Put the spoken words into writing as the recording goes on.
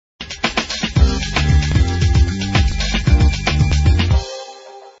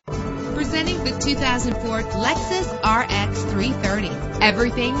2004 Lexus RX 330.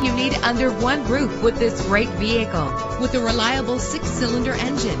 Everything you need under one roof with this great vehicle. With a reliable 6-cylinder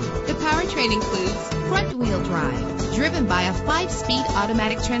engine, the powertrain includes front-wheel drive, driven by a 5-speed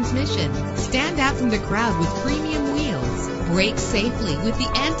automatic transmission. Stand out from the crowd with premium wheels. Brake safely with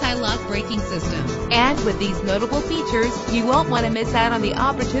the anti-lock braking system. And with these notable features, you won't want to miss out on the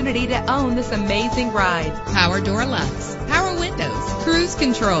opportunity to own this amazing ride. Power door locks, power windows, cruise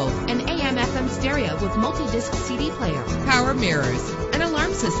control, an AM/FM stereo with multi-disc CD player, power mirrors, an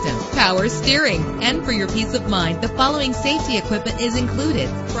alarm system, power steering. And for your peace of mind, the following safety equipment is included: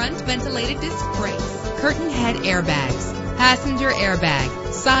 front ventilated disc brakes, curtain head airbags, passenger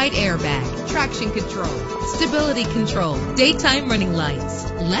airbag, side airbag, traction control, stability control, daytime running lights.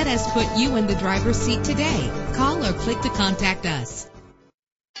 Let us put you in the driver's seat today. Call or click to contact us.